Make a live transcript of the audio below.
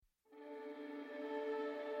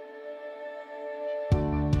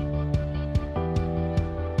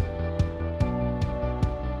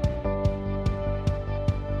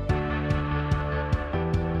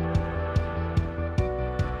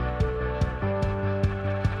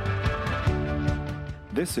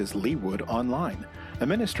This is Leewood Online, a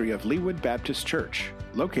ministry of Leewood Baptist Church,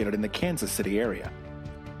 located in the Kansas City area.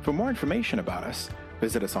 For more information about us,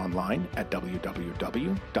 visit us online at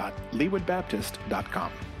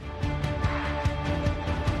www.leewoodbaptist.com.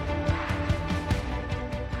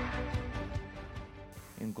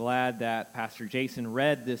 I'm glad that Pastor Jason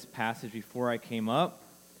read this passage before I came up,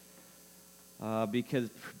 because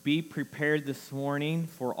be prepared this morning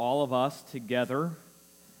for all of us together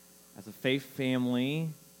as a faith family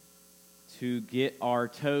to get our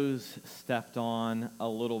toes stepped on a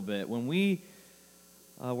little bit. When we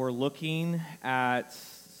were looking at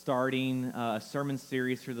starting a sermon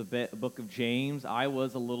series through the book of James, I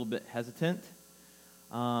was a little bit hesitant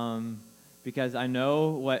because I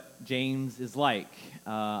know what James is like.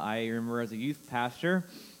 I remember as a youth pastor,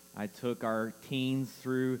 I took our teens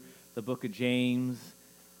through the book of James,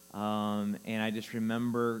 and I just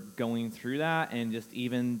remember going through that and just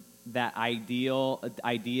even that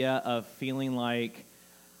idea of feeling like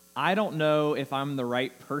I don't know if I'm the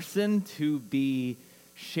right person to be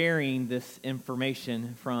sharing this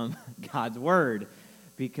information from God's Word,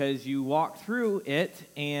 because you walk through it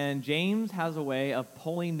and James has a way of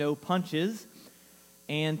pulling no punches,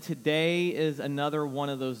 and today is another one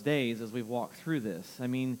of those days as we've walked through this. I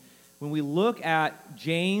mean, when we look at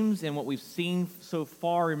James and what we've seen so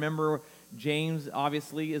far, remember James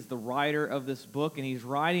obviously is the writer of this book, and he's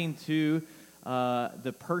writing to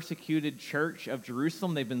the persecuted church of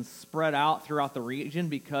Jerusalem. They've been spread out throughout the region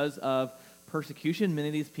because of persecution. Many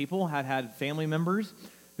of these people had had family members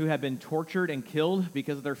who had been tortured and killed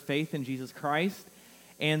because of their faith in Jesus Christ.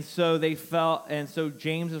 And so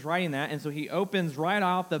James is writing that, and so he opens right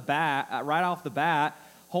off the bat,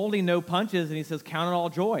 holding no punches, and he says, "Count it all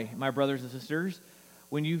joy, my brothers and sisters,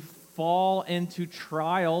 when you fall into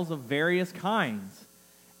trials of various kinds."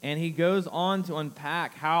 And he goes on to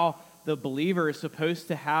unpack how the believer is supposed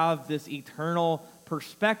to have this eternal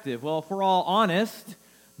perspective. Well, if we're all honest,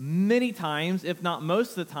 many times, if not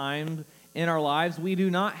most of the time in our lives, we do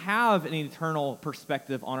not have an eternal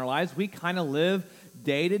perspective on our lives. We kind of live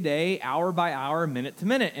day to day, hour by hour, minute to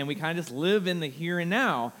minute, and we kind of just live in the here and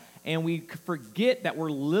now. And we forget that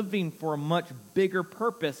we're living for a much bigger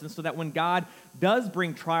purpose. And so that when God does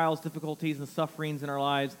bring trials, difficulties, and sufferings in our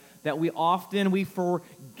lives, that we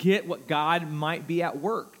forget what God might be at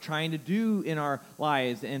work trying to do in our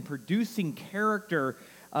lives and producing character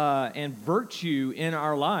and virtue in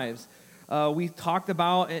our lives. We talked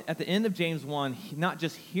about at the end of James 1, not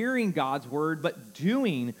just hearing God's word, but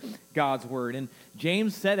doing God's word. And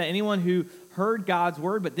James said that anyone who heard God's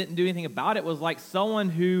word but didn't do anything about it was like someone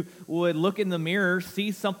who would look in the mirror,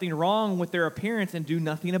 see something wrong with their appearance, and do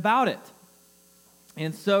nothing about it.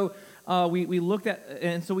 And so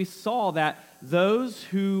we saw that those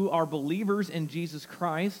who are believers in Jesus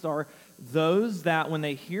Christ are those that when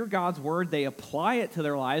they hear God's word, they apply it to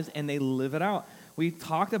their lives and they live it out. We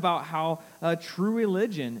talked about how true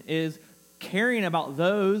religion is caring about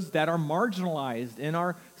those that are marginalized in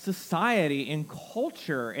our society and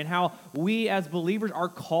culture, and how we as believers are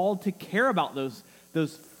called to care about those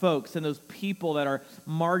folks and those people that are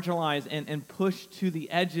marginalized and pushed to the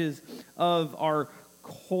edges of our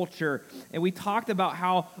culture. And we talked about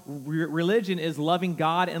how religion is loving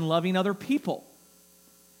God and loving other people.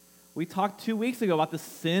 We talked 2 weeks ago about the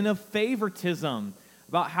sin of favoritism,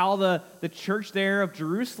 about how the church there of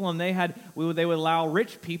Jerusalem, they would allow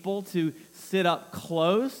rich people to sit up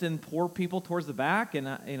close and poor people towards the back. And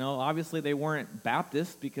obviously they weren't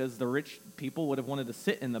Baptist, because the rich people would have wanted to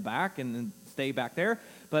sit in the back and stay back there.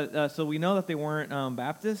 But so we know that they weren't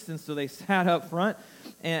Baptist, and so they sat up front,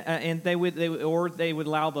 and they would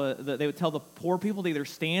tell the poor people to either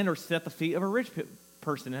stand or sit at the feet of a rich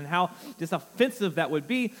person, and how just offensive that would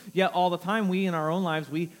be. Yet all the time we in our own lives,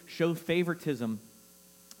 we show favoritism.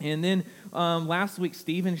 And then last week,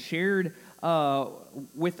 Stephen shared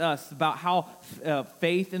with us about how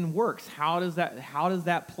faith and works. How does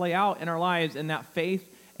that play out in our lives? And that faith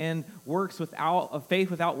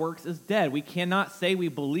without works is dead. We cannot say we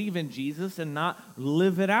believe in Jesus and not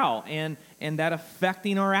live it out, and that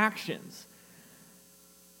affecting our actions.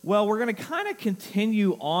 Well, we're going to kind of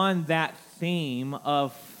continue on that theme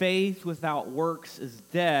of faith without works is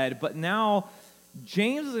dead, but now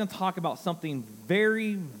James is going to talk about something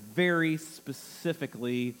very, very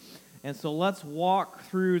specifically. And so let's walk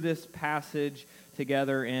through this passage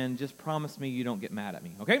together, and just promise me you don't get mad at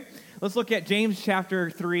me, okay? Let's look at James chapter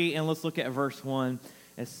 3, and let's look at verse 1.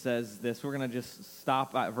 It says this. We're going to just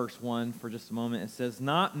stop at verse 1 for just a moment. It says,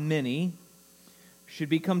 "Not many should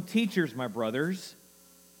become teachers, my brothers,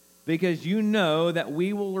 because you know that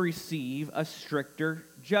we will receive a stricter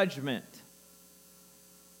judgment.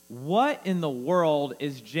 what in the world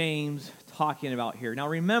is James talking about here? Now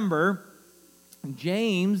remember,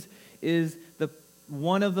 James is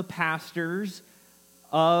one of the pastors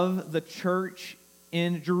of the church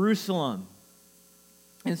in Jerusalem.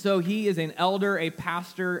 And so he is an elder, a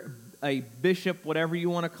pastor, a bishop, whatever you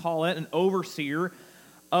want to call it, an overseer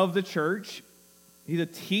of the church. He's a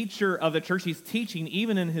teacher of the church. He's teaching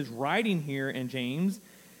even in his writing here in James.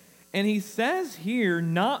 And he says here,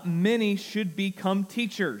 not many should become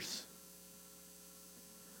teachers.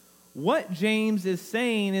 What James is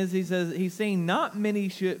saying is he's saying not many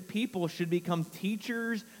people should become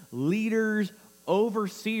teachers, leaders,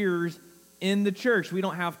 overseers in the church. We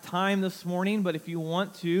don't have time this morning, but if you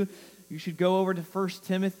want to, you should go over to 1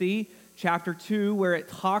 Timothy chapter 2, where it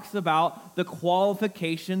talks about the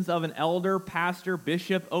qualifications of an elder, pastor,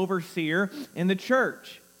 bishop, overseer in the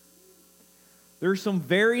church. There's some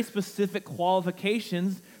very specific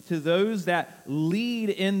qualifications to those that lead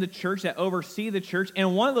in the church, that oversee the church,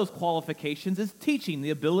 and one of those qualifications is teaching, the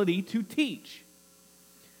ability to teach.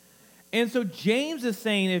 And so James is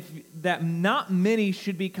saying that not many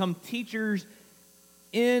should become teachers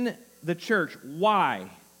in the church. Why?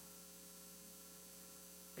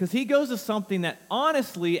 Because he goes to something that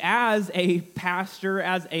honestly, as a pastor,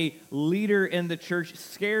 as a leader in the church,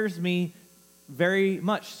 scares me very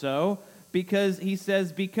much so. Because he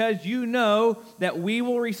says, because you know that we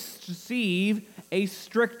will receive a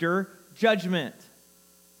stricter judgment.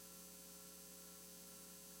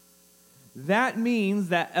 That means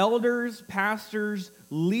that elders, pastors,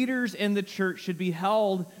 leaders in the church should be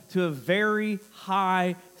held to a very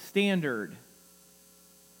high standard.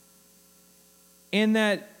 And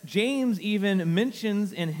that James even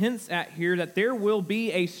mentions and hints at here that there will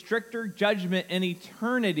be a stricter judgment in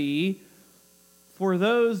eternity for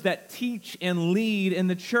those that teach and lead in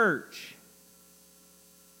the church.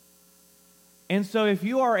 And so if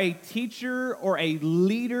you are a teacher or a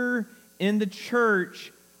leader in the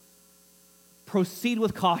church, proceed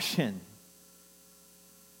with caution.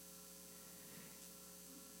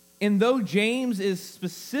 And though James is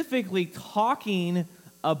specifically talking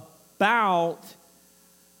about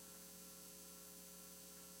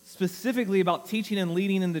teaching and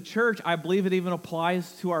leading in the church, I believe it even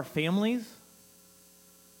applies to our families.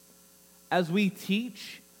 As we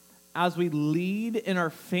teach, as we lead in our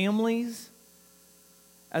families,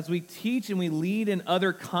 as we teach and we lead in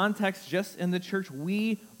other contexts just in the church,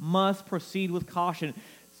 we must proceed with caution.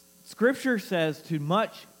 Scripture says,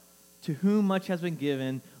 to whom much has been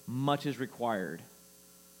given, much is required.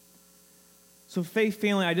 So Faith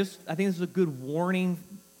Family, I think this is a good warning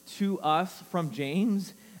to us from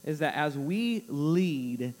James, is that as we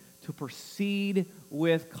lead, to proceed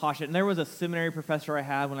with caution. And there was a seminary professor I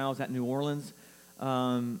had when I was at New Orleans,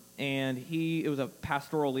 and it was a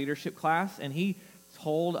pastoral leadership class, and he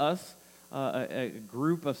told us, a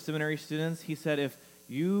group of seminary students, he said, if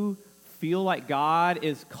you feel like God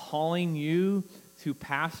is calling you to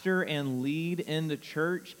pastor and lead in the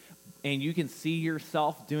church, and you can see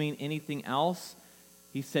yourself doing anything else,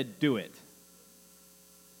 he said, do it.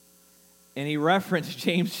 And he referenced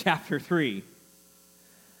James chapter 3.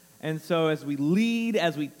 And so as we lead,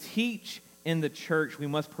 as we teach in the church, we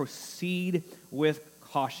must proceed with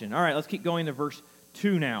caution. All right, let's keep going to verse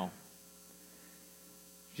 2 now.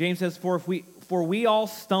 James says, For we all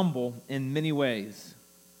stumble in many ways.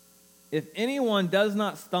 If anyone does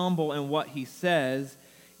not stumble in what he says,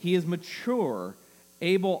 he is mature,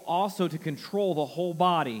 able also to control the whole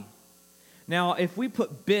body. Now, if we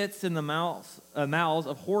put bits in the mouths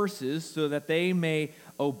of horses so that they may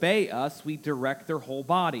obey us, we direct their whole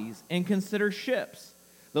bodies. And consider ships.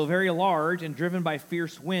 Though very large and driven by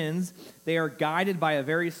fierce winds, they are guided by a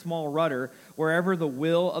very small rudder wherever the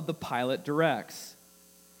will of the pilot directs.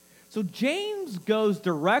 So James goes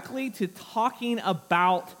directly to talking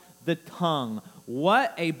about the tongue,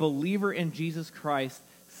 what a believer in Jesus Christ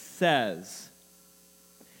says.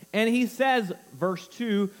 And he says, verse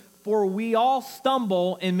 2, for we all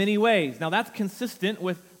stumble in many ways. Now that's consistent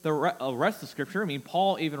with the rest of Scripture. I mean,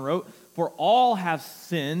 Paul even wrote, for all have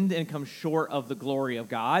sinned and come short of the glory of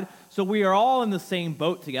God. So we are all in the same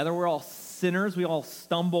boat together. We're all sinners. We all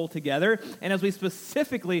stumble together. And as we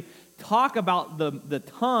specifically talk about the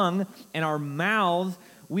tongue and our mouths,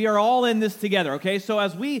 we are all in this together, okay? So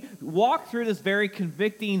as we walk through this very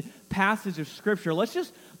convicting passage of Scripture, let's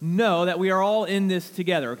just know that we are all in this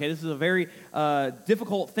together, okay? This is a very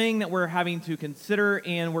difficult thing that we're having to consider,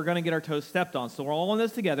 and we're going to get our toes stepped on. So we're all in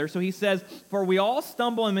this together. So he says, for we all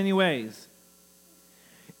stumble in many ways.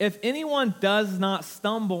 If anyone does not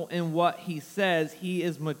stumble in what he says, he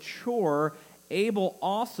is mature, able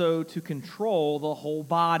also to control the whole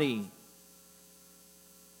body.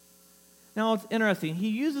 Now, it's interesting. He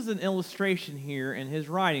uses an illustration here in his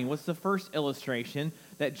writing. What's the first illustration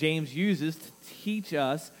that James uses to teach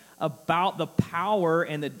us about the power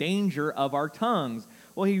and the danger of our tongues?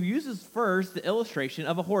 Well, he uses first the illustration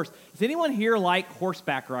of a horse. Does anyone here like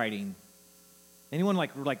horseback riding? Anyone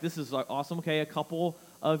like this is awesome? Okay, a couple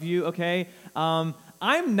of you, okay.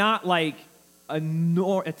 I'm not like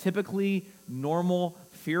a typically normal,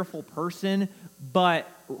 fearful person, but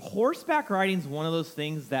horseback riding is one of those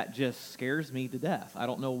things that just scares me to death. I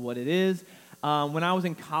don't know what it is. When I was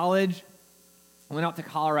in college, I went out to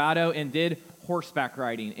Colorado and did horseback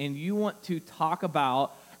riding. And you want to talk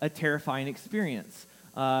about a terrifying experience.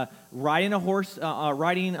 Riding on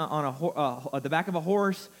the back of a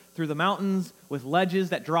horse through the mountains with ledges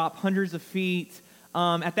that drop hundreds of feet.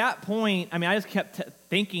 At that point, I mean, I just kept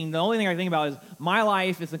thinking, the only thing I think about is my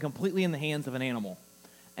life is completely in the hands of an animal.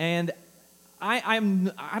 And I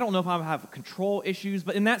don't know if I have control issues,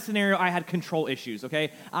 but in that scenario, I had control issues,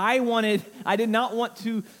 okay? I did not want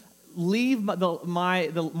to leave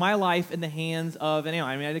my life in the hands of an animal.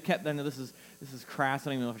 I mean, I kept, I know this is crass,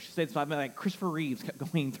 I don't even know if I should say this, but like Christopher Reeves kept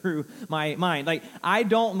going through my mind. Like, I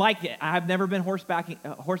don't like it. I have never been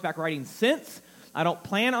horseback riding since. I don't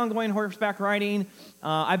plan on going horseback riding.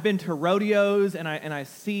 I've been to rodeos, and I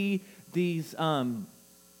see these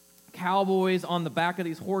cowboys on the back of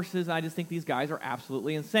these horses, and I just think these guys are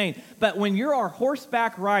absolutely insane. But when you are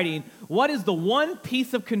horseback riding, what is the one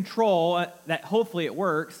piece of control that hopefully it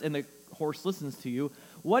works and the horse listens to you?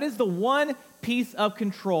 What is the one piece of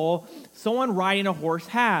control someone riding a horse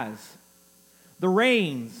has? The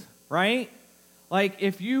reins, right? Like,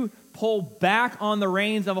 if you pull back on the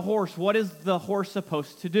reins of a horse, what is the horse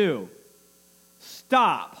supposed to do?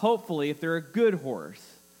 Stop, hopefully, if they're a good horse.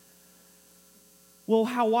 Well,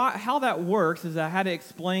 how that works is I had to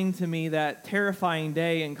explain to me that terrifying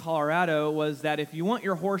day in Colorado was that if you want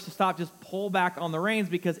your horse to stop, just pull back on the reins,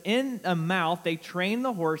 because in a mouth, they train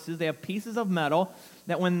the horses, they have pieces of metal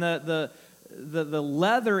that when the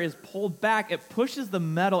leather is pulled back, it pushes the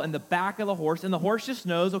metal in the back of the horse, and the horse just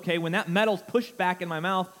knows, okay, when that metal's pushed back in my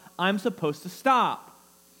mouth, I'm supposed to stop.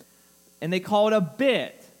 And they call it a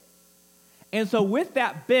bit. And so with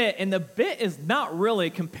that bit, and the bit is not really,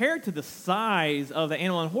 compared to the size of the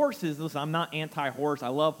animal and horses, listen, I'm not anti-horse. I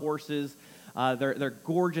love horses. They're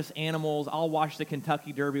gorgeous animals. I'll watch the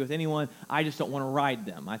Kentucky Derby with anyone. I just don't want to ride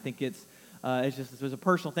them. I think it's a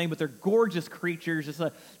personal thing, but they're gorgeous creatures,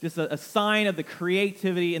 just a sign of the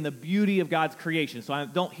creativity and the beauty of God's creation. So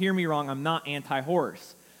don't hear me wrong, I'm not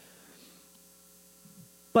anti-horse.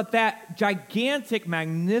 But that gigantic,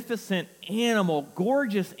 magnificent animal,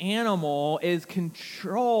 gorgeous animal, is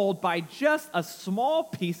controlled by just a small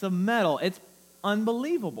piece of metal. It's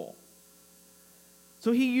unbelievable.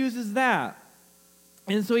 So he uses that.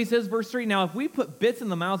 And so he says, verse 3, now if we put bits in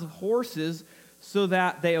the mouths of horses so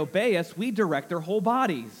that they obey us, we direct their whole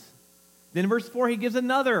bodies. Then in verse 4, he gives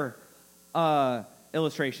another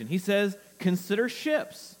illustration. He says, consider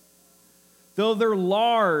ships. Though they're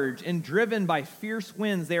large and driven by fierce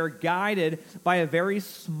winds, they are guided by a very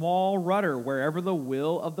small rudder wherever the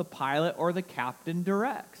will of the pilot or the captain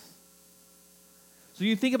directs. So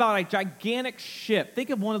you think about a gigantic ship. Think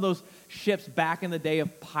of one of those ships back in the day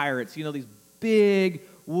of pirates. You know, these big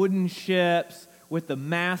wooden ships with the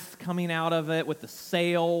masts coming out of it, with the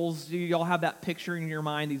sails. You all have that picture in your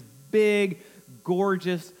mind, these big,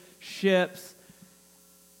 gorgeous ships.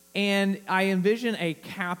 And I envision a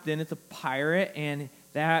captain, it's a pirate, and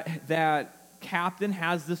that captain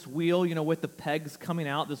has this wheel, you know, with the pegs coming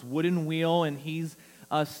out, this wooden wheel, and he's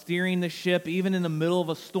steering the ship even in the middle of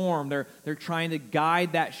a storm. They're trying to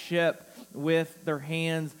guide that ship with their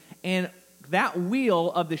hands, and that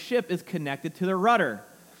wheel of the ship is connected to the rudder.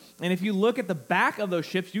 And if you look at the back of those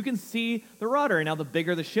ships, you can see the rudder. And now the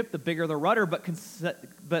bigger the ship, the bigger the rudder, but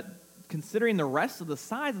considering the rest of the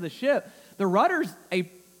size of the ship, the rudder's a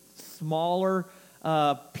smaller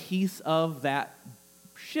piece of that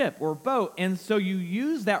ship or boat. And so you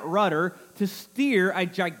use that rudder to steer a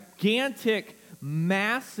gigantic,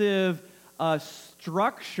 massive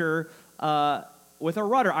structure with a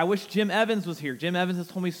rudder. I wish Jim Evans was here. Jim Evans has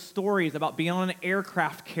told me stories about being on an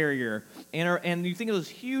aircraft carrier. And you think of those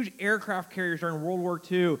huge aircraft carriers during World War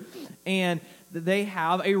II, and they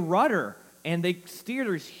have a rudder, and they steer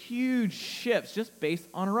these huge ships just based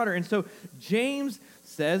on a rudder. And so James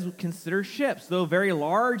says, consider ships. Though very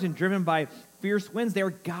large and driven by fierce winds, they are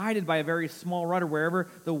guided by a very small rudder wherever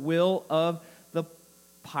the will of the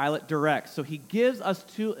pilot directs. So he gives us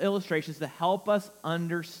two illustrations to help us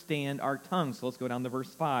understand our tongue. So let's go down to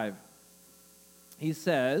verse 5. He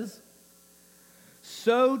says,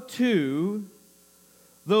 so too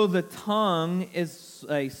Though the tongue is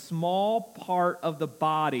a small part of the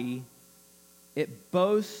body, it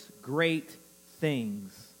boasts great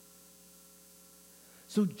things.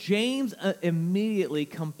 So James immediately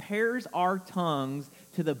compares our tongues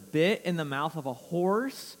to the bit in the mouth of a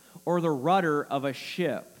horse or the rudder of a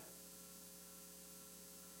ship.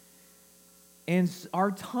 And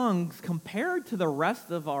our tongues, compared to the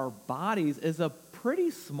rest of our bodies, is a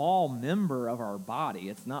pretty small member of our body.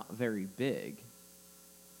 It's not very big.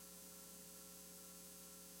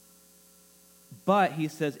 But he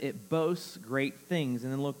says it boasts great things.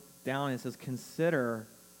 And then look down and it says, consider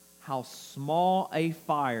how small a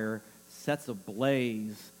fire sets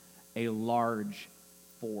ablaze a large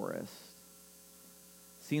forest.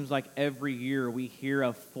 Seems like every year we hear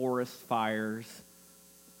of forest fires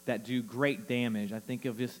that do great damage. I think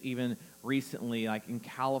of just even recently, like in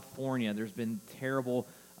California, there's been terrible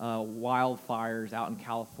wildfires out in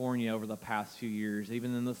California over the past few years.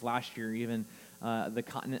 Even in this last year, even the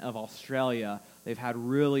continent of Australia, they've had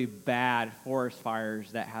really bad forest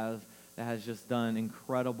fires that has just done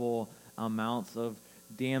incredible amounts of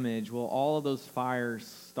damage. Well, all of those fires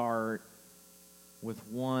start with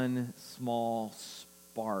one small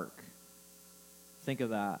spark. Think of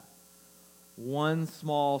that. One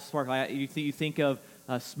small spark. You think of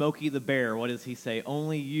Smokey the Bear. What does he say?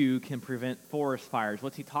 Only you can prevent forest fires.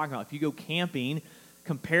 What's he talking about? If you go camping,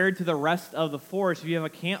 compared to the rest of the forest, if you have a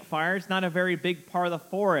campfire, it's not a very big part of the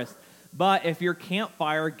forest. But if your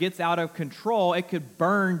campfire gets out of control, it could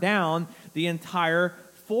burn down the entire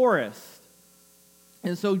forest.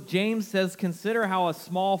 And so James says, consider how a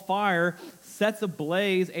small fire sets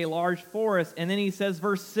ablaze a large forest. And then he says,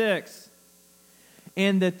 verse 6,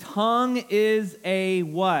 and the tongue is a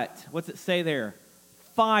what? What's it say there?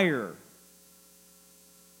 Fire.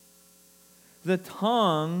 The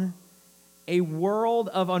tongue, a world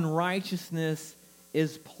of unrighteousness,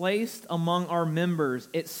 is placed among our members.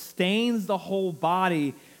 It stains the whole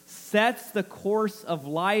body, sets the course of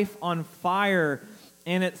life on fire,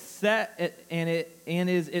 and is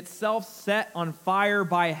itself set on fire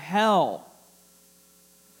by hell.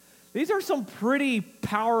 These are some pretty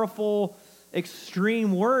powerful,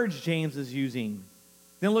 extreme words James is using.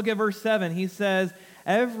 Then look at verse 7. He says,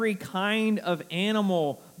 every kind of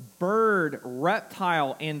animal, bird,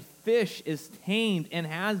 reptile, and fish is tamed and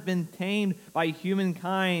has been tamed by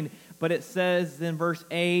humankind. But it says in verse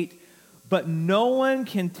 8, but no one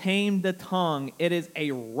can tame the tongue. It is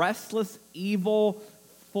a restless evil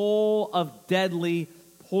full of deadly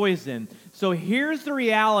poison. So here's the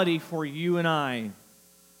reality for you and I.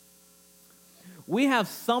 We have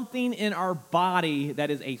something in our body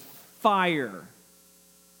that is a fire,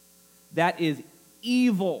 that is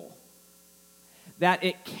evil, that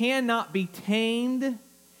it cannot be tamed.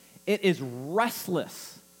 It is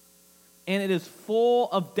restless, and it is full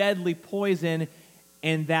of deadly poison,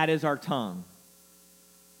 and that is our tongue.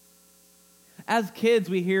 As kids,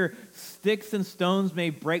 we hear, sticks and stones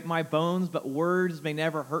may break my bones, but words may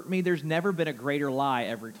never hurt me. There's never been a greater lie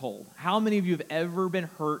ever told. How many of you have ever been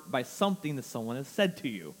hurt by something that someone has said to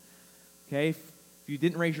you? Okay, if you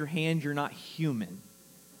didn't raise your hand, you're not human.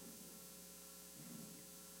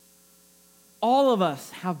 All of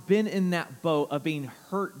us have been in that boat of being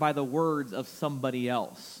hurt by the words of somebody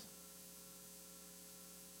else.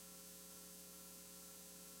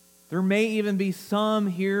 There may even be some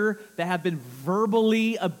here that have been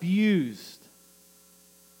verbally abused.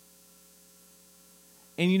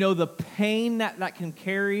 And you know the pain that can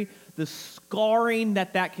carry, the scarring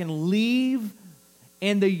that can leave,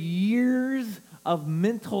 and the years of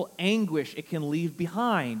mental anguish it can leave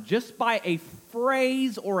behind just by a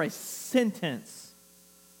phrase or a sentence.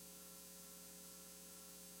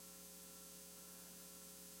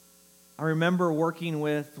 I remember working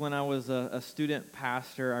with, when I was a student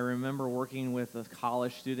pastor, I remember working with a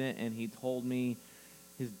college student, and he told me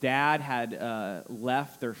his dad had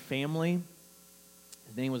left their family.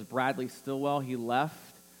 His name was Bradley Stillwell. He left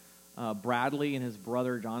Bradley and his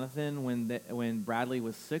brother Jonathan when Bradley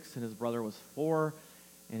was 6 and his brother was 4.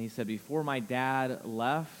 And he said, before my dad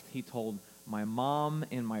left, he told my mom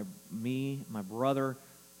and my brother,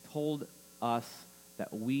 told us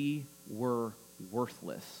that we were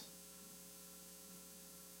worthless.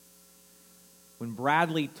 When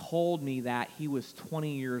Bradley told me that, he was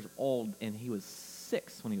 20 years old, and he was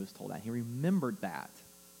 6 when he was told that. He remembered that.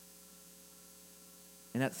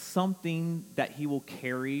 And that's something that he will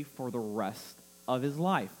carry for the rest of his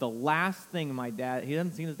life. The last thing my dad, he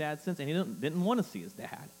hasn't seen his dad since, and he didn't want to see his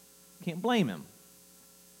dad. Can't blame him.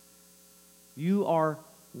 You are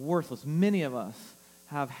worthless. Many of us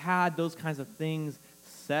have had those kinds of things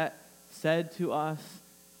said to us,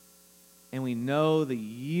 And we know the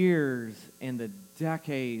years and the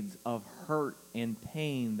decades of hurt and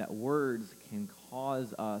pain that words can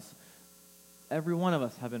cause us. Every one of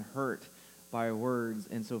us have been hurt by words.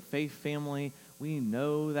 And so Faith Family, we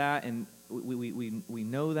know that, and we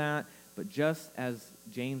know that. But just as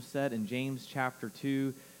James said in James chapter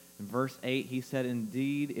 2, in verse 8, he said,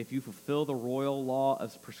 "Indeed, if you fulfill the royal law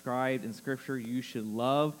as prescribed in Scripture, you should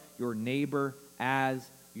love your neighbor as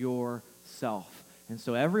yourself." And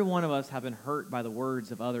so every one of us have been hurt by the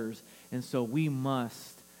words of others. And so we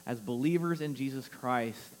must, as believers in Jesus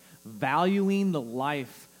Christ, valuing the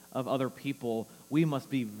life of other people, we must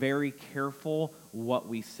be very careful what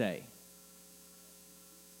we say.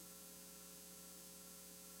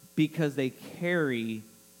 Because they carry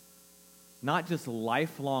not just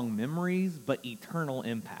lifelong memories, but eternal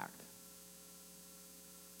impact.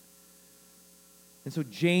 And so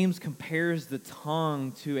James compares the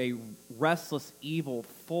tongue to a restless evil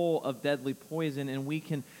full of deadly poison, and we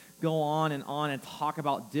can go on and talk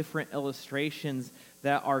about different illustrations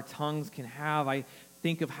that our tongues can have. I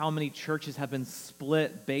think of how many churches have been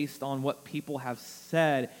split based on what people have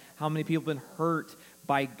said, how many people have been hurt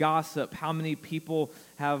by gossip, how many people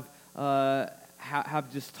have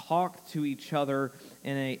just talked to each other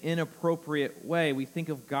in an inappropriate way. We think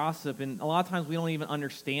of gossip, and a lot of times we don't even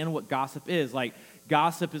understand what gossip is. Like,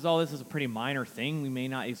 gossip is, this is a pretty minor thing. We may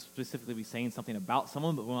not specifically be saying something about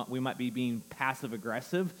someone, but we might be being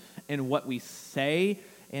passive-aggressive in what we say,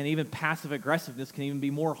 and even passive-aggressiveness can even be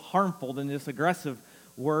more harmful than just aggressive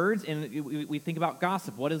words. And we think about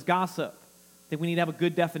gossip. What is gossip? I think we need to have a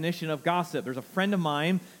good definition of gossip. There's a friend of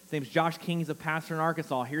mine, his name's Josh King, he's a pastor in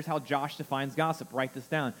Arkansas. Here's how Josh defines gossip. Write this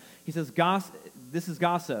down. He says, this is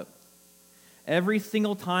gossip. Every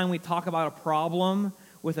single time we talk about a problem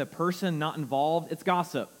with a person not involved, it's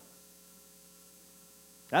gossip.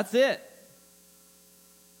 That's it.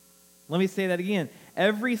 Let me say that again.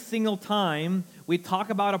 Every single time we talk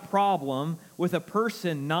about a problem with a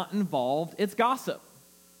person not involved, it's gossip.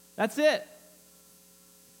 That's it.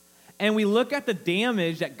 And we look at the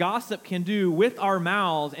damage that gossip can do with our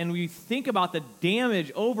mouths, and we think about the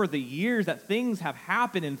damage over the years that things have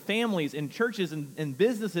happened in families, in churches, and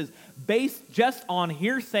businesses based just on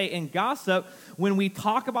hearsay and gossip. When we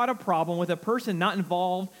talk about a problem with a person not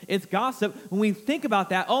involved, it's gossip. When we think about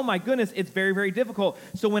that, oh my goodness, it's very, very difficult.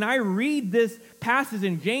 So when I read this passage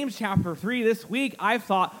in James chapter 3 this week, I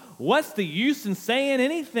thought, what's the use in saying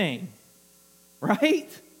anything? Right?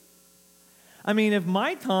 I mean, if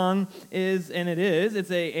my tongue is, and it is,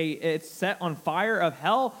 it's set on fire of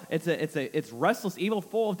hell, it's restless evil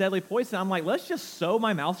full of deadly poison, I'm like, let's just sew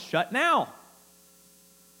my mouth shut now.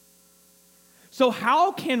 So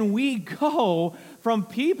how can we go from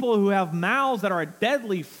people who have mouths that are a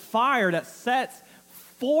deadly fire that sets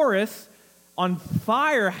forests on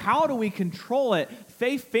fire? How do we control it?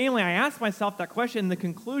 Faith Family, I asked myself that question, and the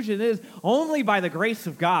conclusion is only by the grace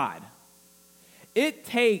of God. It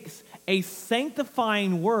takes a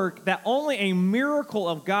sanctifying work that only a miracle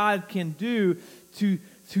of God can do to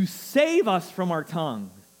save us from our tongue.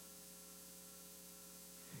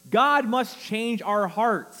 God must change our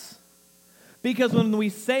hearts. Because when we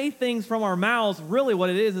say things from our mouths, really what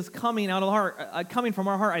it is coming out of the heart, coming from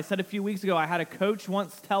our heart. I said a few weeks ago, I had a coach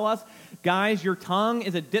once tell us, guys, your tongue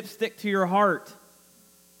is a dipstick to your heart.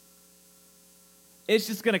 It's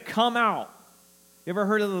just going to come out. You ever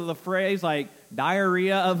heard of the phrase like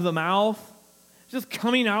diarrhea of the mouth? It's just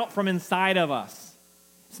coming out from inside of us.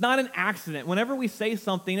 It's not an accident. Whenever we say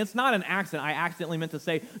something, it's not an accident. I accidentally meant to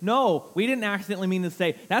say, no, we didn't accidentally mean to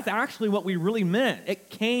say. That's actually what we really meant.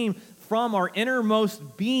 It came from our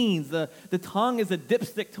innermost beings. The tongue is a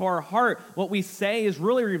dipstick to our heart. What we say is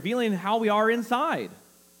really revealing how we are inside.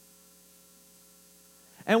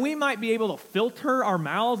 And we might be able to filter our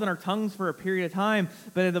mouths and our tongues for a period of time,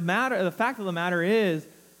 but the fact of the matter is,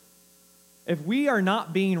 if we are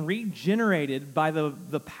not being regenerated by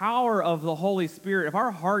the power of the Holy Spirit, if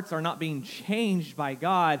our hearts are not being changed by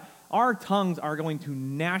God, our tongues are going to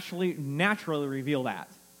naturally reveal that.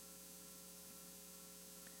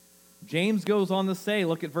 James goes on to say,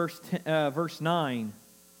 look at verse 9.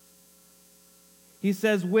 He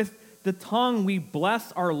says, with the tongue we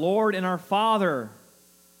bless our Lord and our Father,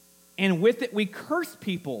 and with it we curse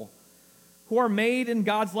people who are made in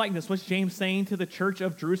God's likeness. What's James saying to the church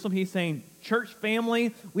of Jerusalem? He's saying, church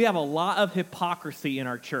family, we have a lot of hypocrisy in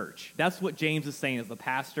our church. That's what James is saying as the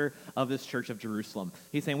pastor of this church of Jerusalem.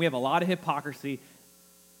 He's saying we have a lot of hypocrisy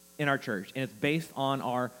in our church, and it's based on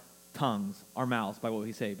our tongues, our mouths, by what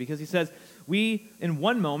we say. Because he says, in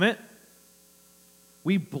one moment,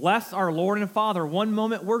 we bless our Lord and Father. One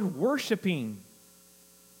moment, we're worshiping.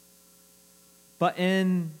 But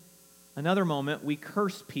in Another moment, we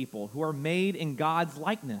curse people who are made in God's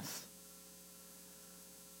likeness.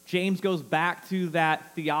 James goes back to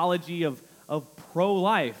that theology of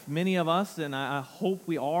pro-life. Many of us, and I hope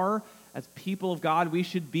we are, as people of God, we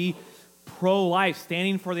should be pro-life,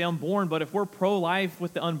 standing for the unborn. But if we're pro-life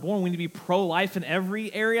with the unborn, we need to be pro-life in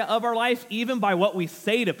every area of our life, even by what we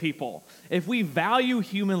say to people. If we value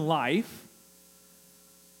human life,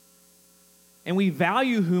 and we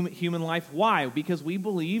value human life, why? Because we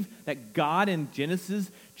believe that God in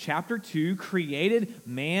Genesis chapter 2 created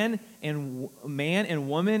man and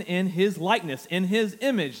woman in his likeness, in his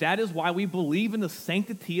image. That is why we believe in the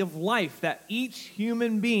sanctity of life, that each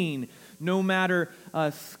human being, no matter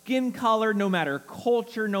skin color, no matter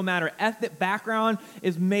culture, no matter ethnic background,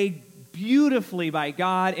 is made beautifully by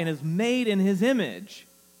God and is made in his image.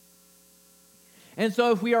 And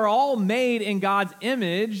so if we are all made in God's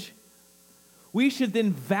image, we should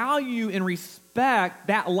then value and respect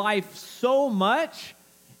that life so much,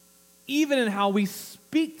 even in how we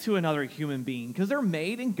speak to another human being, because they're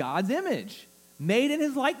made in God's image, made in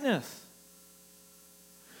his likeness.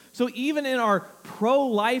 So even in our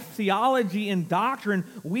pro-life theology and doctrine,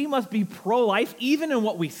 we must be pro-life even in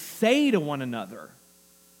what we say to one another.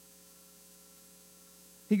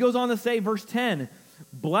 He goes on to say, verse 10,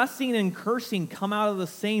 blessing and cursing come out of the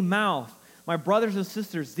same mouth. My brothers and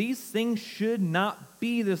sisters, these things should not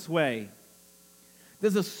be this way.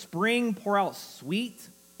 Does a spring pour out sweet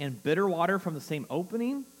and bitter water from the same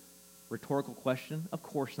opening? Rhetorical question. Of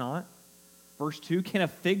course not. Verse 2, can a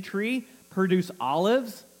fig tree produce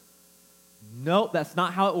olives? Nope, that's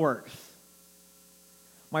not how it works.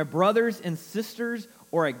 My brothers and sisters,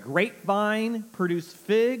 or a grapevine produce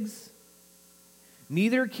figs?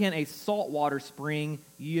 Neither can a saltwater spring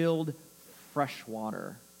yield fresh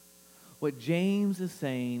water. What James is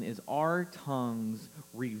saying is our tongues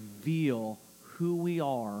reveal who we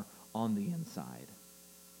are on the inside.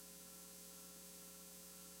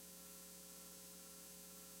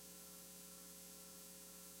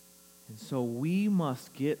 And so we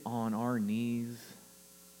must get on our knees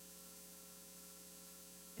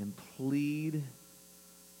and plead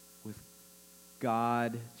with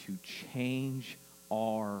God to change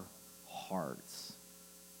our hearts.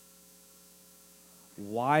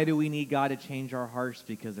 Why do we need God to change our hearts?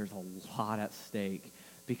 Because there's a lot at stake.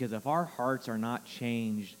 Because if our hearts are not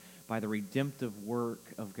changed by the redemptive work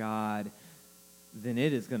of God, then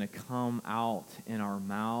it is going to come out in our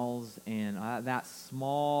mouths, and that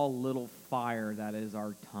small little fire that is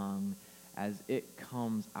our tongue, as it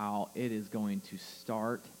comes out, it is going to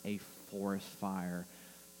start a forest fire.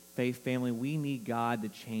 Faith family, we need God to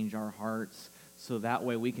change our hearts so that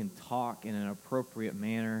way we can talk in an appropriate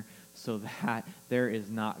manner so that there is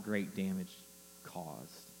not great damage caused.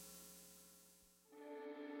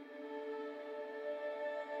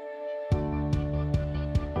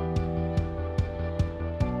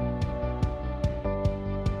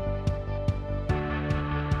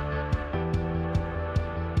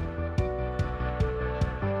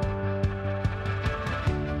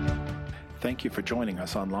 Thank you for joining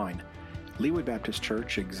us online. Leawood Baptist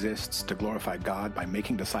Church exists to glorify God by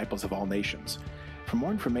making disciples of all nations. For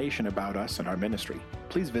more information about us and our ministry,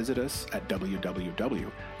 please visit us at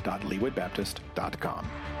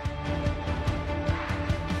www.leawoodbaptist.com.